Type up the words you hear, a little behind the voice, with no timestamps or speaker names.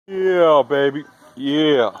Yeah, baby.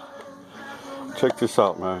 Yeah. Check this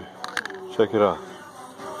out, man. Check it out.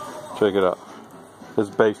 Check it out. Let's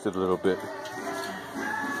baste it a little bit.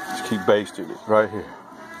 Just keep basting it right here.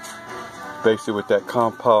 Baste it with that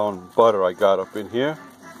compound butter I got up in here.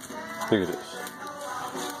 Look at this.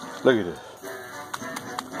 Look at this.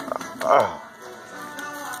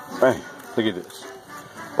 Man, look at this.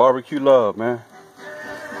 Barbecue love, man.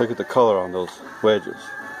 Look at the color on those wedges.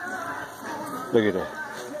 Look at that.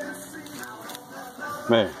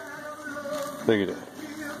 Man. Look at that.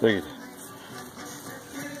 Look at that.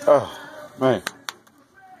 Oh, man.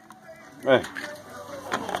 Man.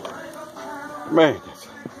 Man.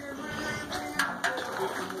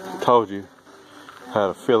 Told you how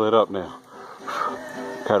to fill it up now.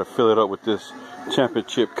 How to fill it up with this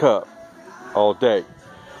championship cup all day.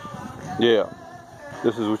 Yeah.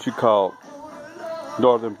 This is what you call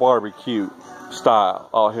Northern barbecue style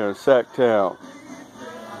out here in Sacktown.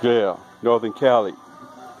 Yeah, Northern Cali.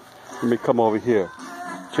 Let me come over here.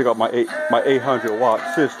 Check out my 800 watt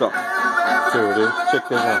system. There it is. Check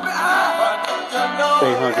that out.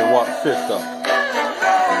 800 watt system.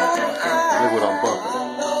 Look what I'm bumping.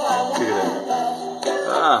 Look at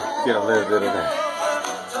that. Get a little bit of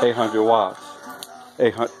that. 800 watts.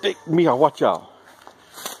 800. Mia, watch out.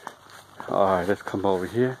 Alright, let's come over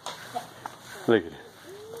here. Look at it.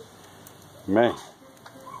 Man.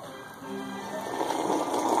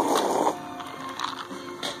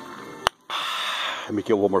 Let me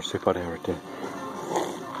get one more sip of that right there.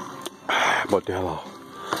 Modelo.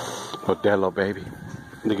 Modelo, baby.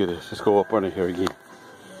 Look at this. Let's go up under here again.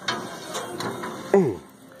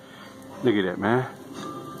 Look at that, man.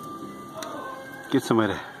 Get some of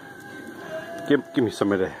that. Give me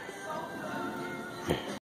some of that.